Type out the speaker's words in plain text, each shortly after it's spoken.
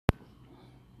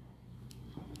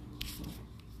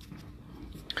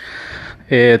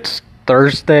It's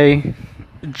Thursday,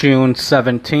 June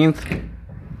 17th,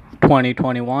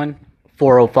 2021,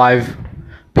 4:05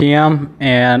 p.m.,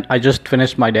 and I just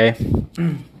finished my day.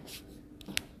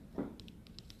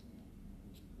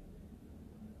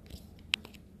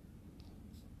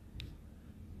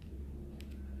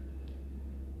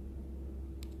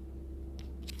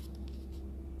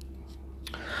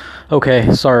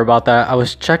 Okay, sorry about that. I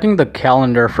was checking the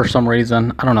calendar for some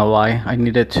reason. I don't know why. I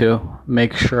needed to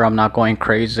make sure I'm not going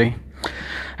crazy.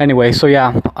 Anyway, so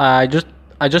yeah, I just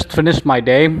finished my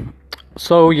day.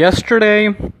 So yesterday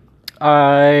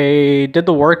I did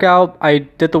the workout. I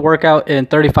did the workout in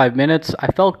 35 minutes. I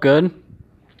felt good.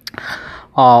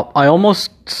 I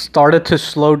almost started to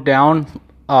slow down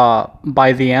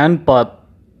by the end, but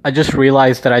I just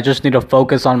realized that I just need to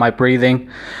focus on my breathing.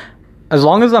 As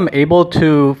long as I'm able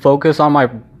to focus on my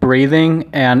breathing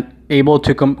and as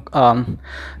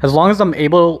long as I'm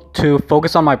able to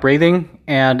focus on my breathing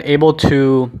and able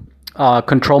to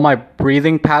control my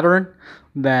breathing pattern,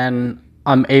 then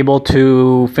I'm able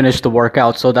to finish the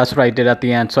workout. So that's what I did at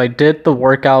the end. So I did the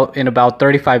workout in about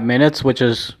 35 minutes, which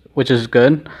is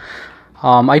good.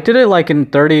 I did it like in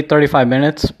 35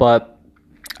 minutes, but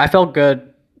I felt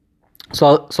good.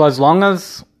 So as long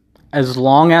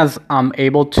as I'm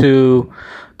able to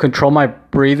control my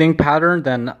breathing pattern,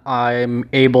 then I'm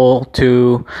able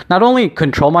to not only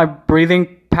control my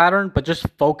breathing pattern, but just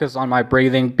focus on my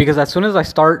breathing. Because as soon as I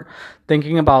start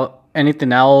thinking about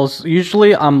anything else,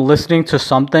 usually I'm listening to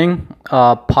something,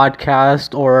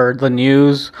 podcast or the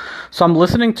news. So I'm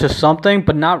listening to something,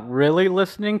 but not really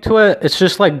listening to it. It's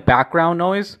just like background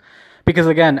noise. Because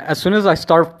again, as soon as I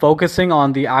start focusing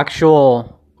on the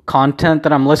actual content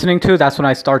that I'm listening to, that's when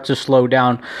I start to slow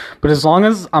down. But as long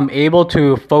as I'm able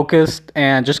to focus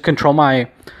and just control my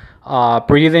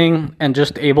breathing and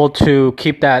just able to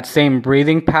keep that same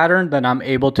breathing pattern, then I'm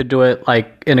able to do it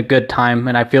like in a good time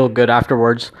and I feel good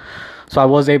afterwards. So I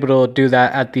was able to do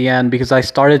that at the end because I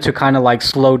started to kind of like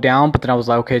slow down, but then I was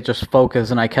like, okay, just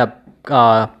focus, and I kept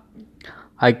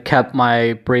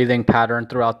my breathing pattern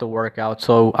throughout the workout.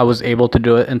 So I was able to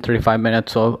do it in 35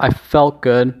 minutes. So I felt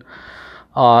good.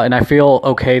 And I feel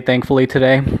okay, thankfully,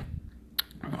 today.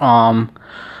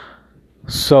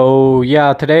 So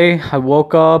yeah, today I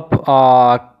woke up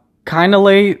kind of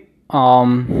late,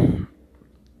 and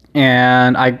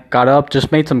I got up,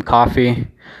 just made some coffee,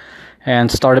 and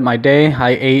started my day. I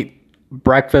ate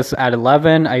breakfast at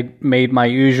 11. I made my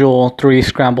usual 3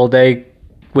 scrambled egg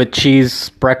with cheese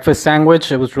breakfast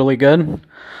sandwich. It was really good.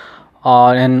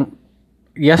 And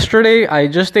yesterday, I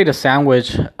just ate a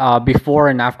sandwich before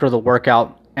and after the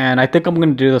workout, and I think I'm going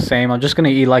to do the same. I'm just going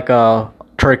to eat like a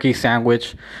turkey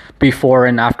sandwich before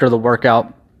and after the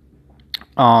workout.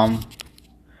 And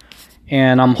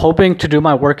I'm hoping to do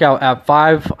my workout at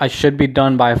 5. I should be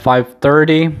done by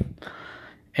 5:30,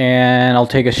 and I'll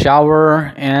take a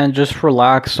shower and just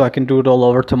relax so I can do it all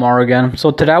over tomorrow again.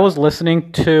 So today I was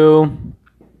listening to...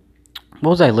 What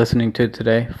was I listening to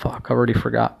today? Fuck, I already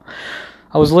forgot.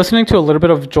 I was listening to a little bit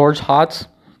of George Hotz.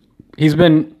 He's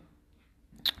been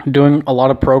doing a lot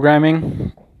of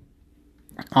programming.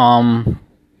 But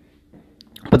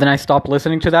then I stopped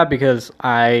listening to that because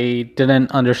I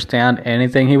didn't understand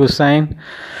anything he was saying.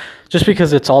 Just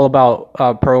because it's all about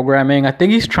programming. I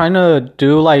think he's trying to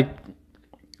do like...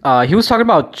 he was talking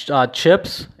about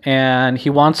chips, and he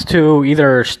wants to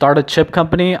either start a chip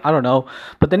company. I don't know.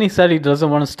 But then he said he doesn't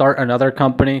want to start another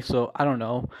company. So I don't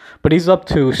know. But he's up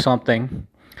to something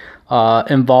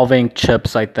involving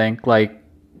chips, I think. Like,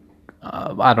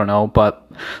 I don't know. But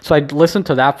so I listened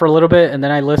to that for a little bit. And then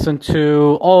I listened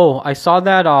to... Oh, I saw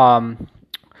that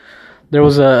there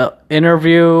was a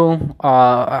interview.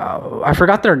 I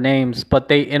forgot their names. But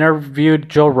they interviewed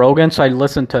Joe Rogan. So I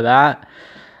listened to that.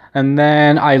 And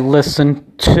then I listened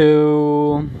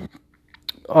to,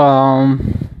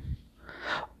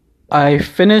 I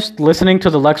finished listening to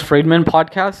the Lex Fridman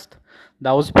podcast.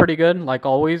 That was pretty good, like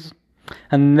always.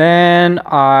 And then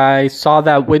I saw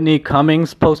that Whitney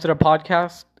Cummings posted a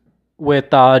podcast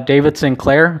with David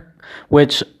Sinclair,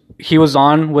 which he was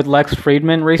on with Lex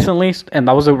Fridman recently. And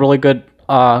that was a really good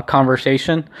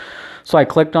conversation. So I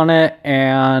clicked on it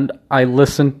and I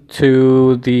listened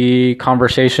to the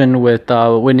conversation with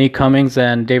Whitney Cummings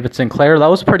and David Sinclair. That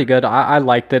was pretty good. I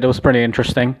liked it. It was pretty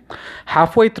interesting.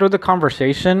 Halfway through the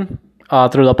conversation,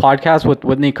 through the podcast with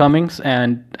Whitney Cummings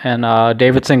and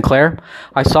David Sinclair,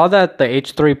 I saw that the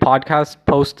H3 podcast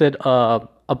posted a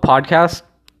podcast.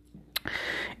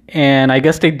 And I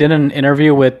guess they did an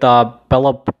interview with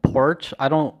Bella Poarch. I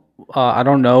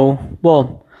don't know.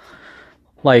 Well,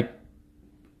 like...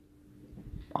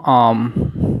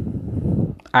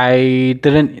 I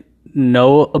didn't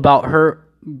know about her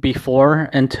before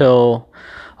until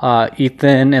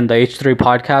Ethan and the H3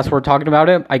 podcast were talking about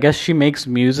it. I guess she makes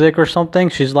music or something.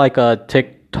 She's like a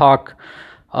TikTok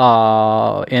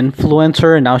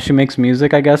influencer, and now she makes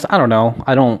music, I guess. I don't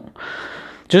know.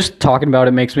 Just talking about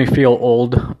it makes me feel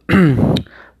old.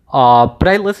 But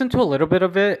I listened to a little bit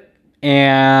of it,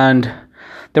 and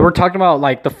they were talking about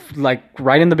like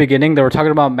right in the beginning, they were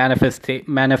talking about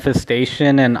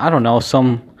manifestation, and I don't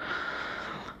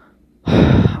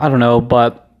know,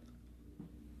 but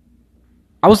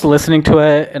I was listening to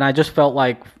it, and I just felt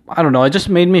like, I don't know, it just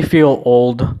made me feel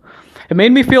old. It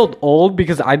made me feel old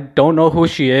because I don't know who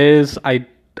she is. I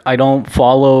don't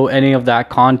follow any of that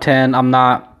content.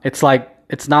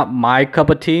 It's not my cup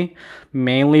of tea,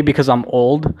 mainly because I'm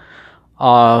old.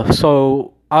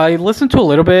 So I listened to a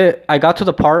little bit. I got to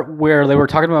the part where they were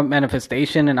talking about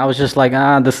manifestation, and I was just like,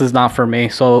 this is not for me.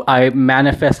 So I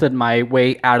manifested my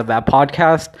way out of that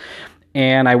podcast,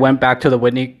 and I went back to the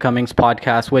Whitney Cummings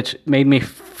podcast, which made me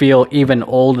feel even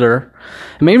older.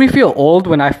 It made me feel old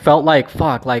when I felt like,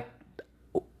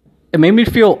 it made me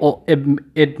feel,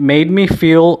 it made me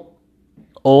feel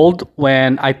old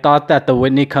when I thought that the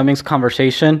Whitney Cummings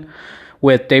conversation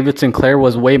with David Sinclair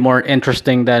was way more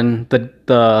interesting than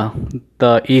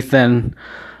the Ethan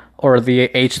or the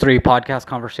H3 podcast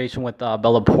conversation with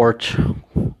Bella Porch.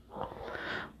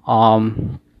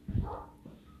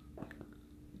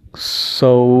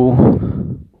 So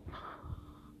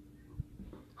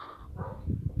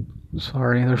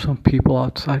sorry, there's some people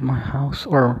outside my house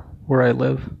or where I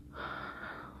live.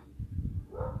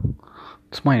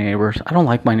 It's my neighbors. I don't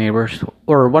like my neighbors,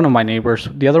 or one of my neighbors.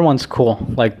 The other one's cool.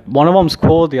 Like, one of them's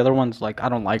cool. The other one's like, I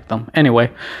don't like them. Anyway,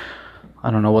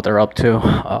 I don't know what they're up to.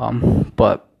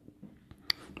 But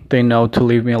they know to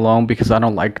leave me alone because I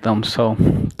don't like them. So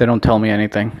they don't tell me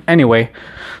anything. Anyway,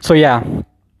 so yeah.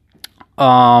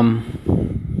 I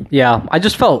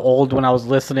just felt old when I was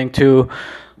listening to,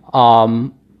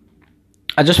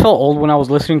 the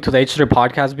H3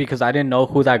 podcast because I didn't know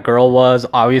who that girl was.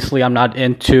 Obviously, I'm not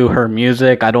into her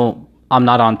music. I'm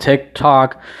not on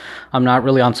TikTok. I'm not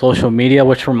really on social media,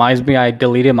 which reminds me, I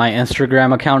deleted my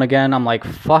Instagram account again. I'm like,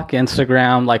 fuck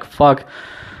Instagram. Like,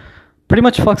 pretty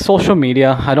much fuck social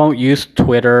media. I don't use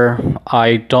Twitter.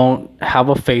 I don't have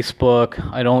a Facebook.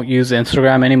 I don't use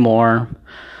Instagram anymore.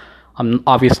 I'm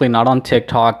obviously not on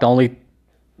TikTok. The only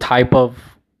type of,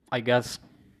 I guess,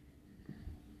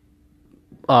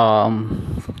 the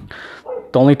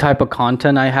only type of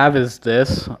content I have is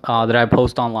this, that I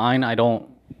post online. I don't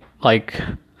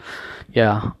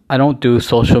do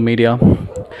social media.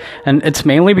 And it's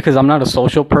mainly because I'm not a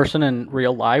social person in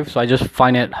real life. So I just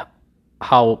find it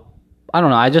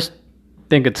I just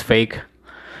think it's fake.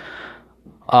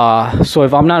 So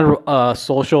if I'm not a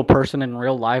social person in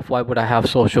real life, why would I have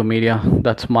social media?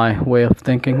 That's my way of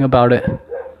thinking about it.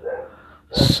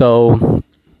 So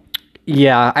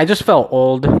yeah, I just felt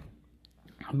old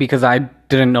because I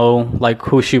didn't know like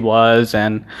who she was,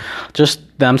 and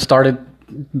just them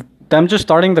just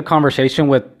starting the conversation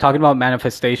with talking about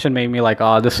manifestation made me like,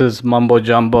 this is mumbo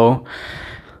jumbo.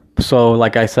 So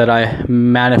like I said, I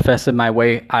manifested my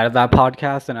way out of that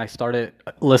podcast, and I started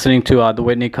listening to the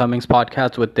Whitney Cummings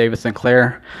podcast with David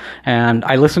Sinclair, and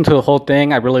I listened to the whole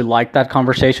thing. I really liked that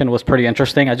conversation. It was pretty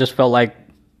interesting. I just felt like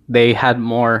they had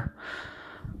more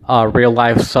real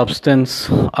life substance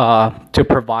to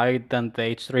provide than the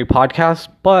H3 podcast,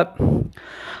 but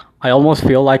I almost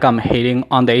feel like I'm hating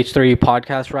on the H3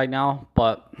 podcast right now,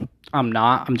 but I'm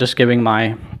not. I'm just giving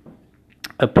my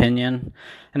opinion,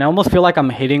 and I almost feel like I'm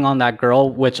hating on that girl,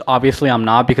 which obviously I'm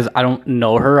not because I don't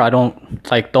know her.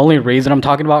 The only reason I'm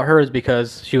talking about her is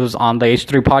because she was on the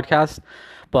H3 podcast,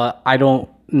 but I don't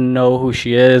know who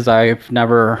she is. I've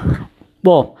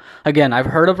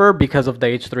heard of her because of the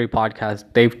H3 podcast.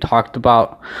 They've talked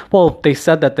about, they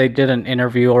said that they did an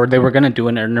interview, or they were going to do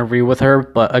an interview with her.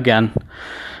 But again,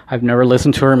 I've never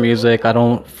listened to her music. I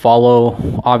don't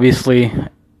follow, obviously,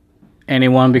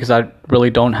 anyone because I really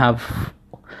don't have,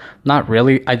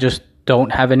 I just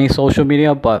don't have any social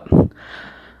media. But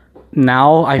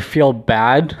now I feel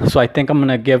bad. So I think I'm going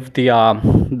to give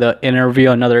the interview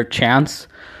another chance.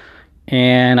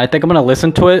 And I think I'm going to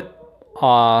listen to it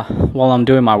while I'm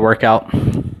doing my workout,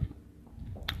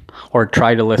 or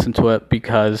try to listen to it,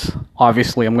 because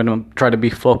obviously I'm going to try to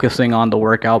be focusing on the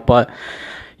workout. But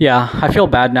yeah, I feel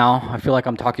bad now. I feel like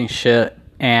I'm talking shit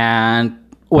and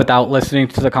without listening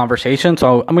to the conversation.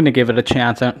 So I'm going to give it a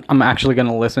chance, and I'm actually going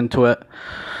to listen to it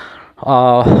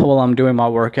while I'm doing my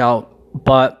workout.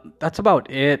 But that's about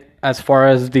it as far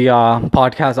as the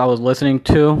podcast I was listening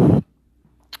to.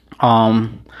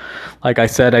 Like I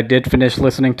said, I did finish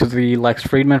listening to the Lex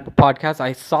Friedman podcast.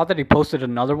 I saw that he posted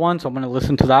another one, so I'm going to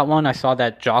listen to that one. I saw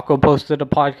that Jocko posted a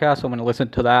podcast, so I'm going to listen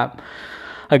to that.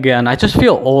 Again, I just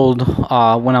feel old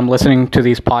when I'm listening to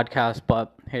these podcasts,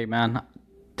 but hey, man,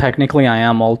 technically I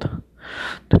am old.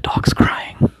 The dog's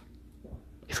crying.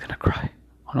 He's going to cry.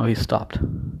 Oh, no, he stopped.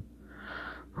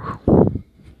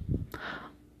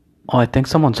 Oh, I think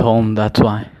someone's home, that's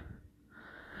why.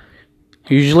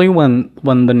 Usually when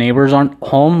the neighbors aren't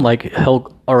home, like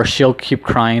he'll or she'll keep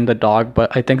crying, the dog,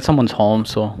 but I think someone's home,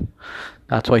 so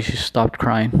that's why she stopped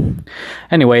crying.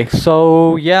 Anyway,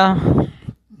 so yeah,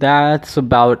 that's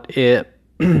about it.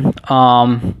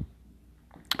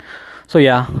 So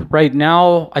yeah, right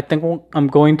now I think I'm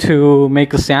going to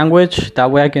make a sandwich.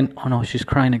 That way I can. Oh no, she's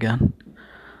crying again.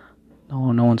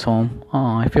 Oh, no one's home.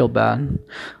 Oh, I feel bad.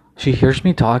 She hears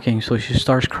me talking, so she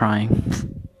starts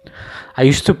crying. I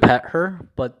used to pet her,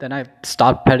 but then I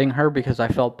stopped petting her because I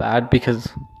felt bad because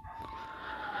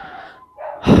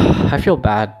I feel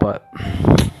bad, but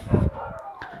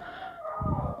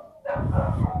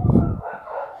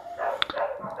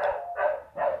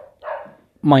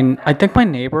I think my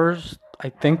neighbors, I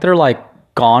think they're like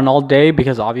gone all day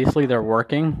because obviously they're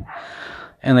working.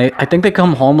 And I think they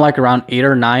come home like around 8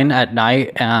 or 9 at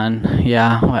night, and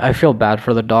yeah, I feel bad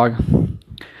for the dog.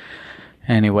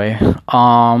 Anyway,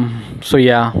 so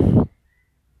yeah,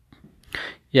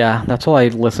 that's all I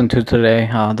listened to today.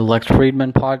 The Lex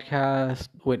Friedman podcast,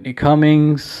 Whitney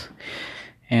Cummings,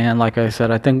 and like I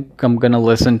said, I think I'm gonna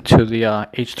listen to the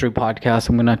H3 podcast.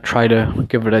 I'm gonna try to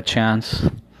give it a chance.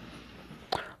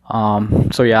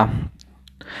 So yeah.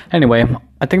 Anyway,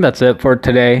 I think that's it for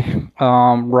today.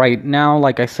 Right now,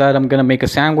 like I said, I'm gonna make a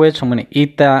sandwich. I'm gonna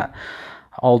eat that.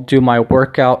 I'll do my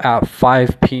workout at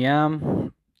 5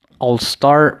 p.m. I'll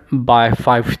start by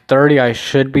 5:30. I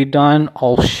should be done.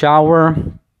 I'll shower,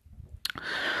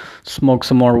 smoke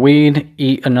some more weed,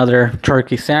 eat another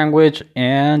turkey sandwich,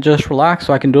 and just relax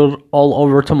so I can do it all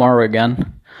over tomorrow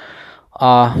again.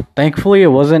 Thankfully, it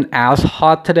wasn't as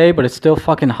hot today, but it's still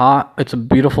fucking hot. It's a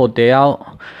beautiful day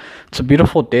out. It's a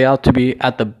beautiful day out to be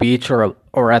at the beach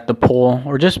or at the pool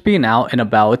or just being out and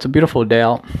about. It's a beautiful day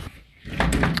out,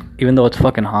 even though it's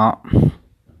fucking hot.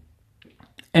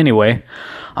 Anyway,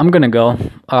 I'm gonna go.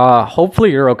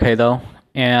 Hopefully you're okay though,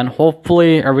 and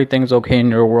hopefully everything's okay in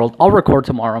your world. I'll record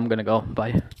tomorrow. I'm gonna go.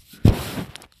 Bye.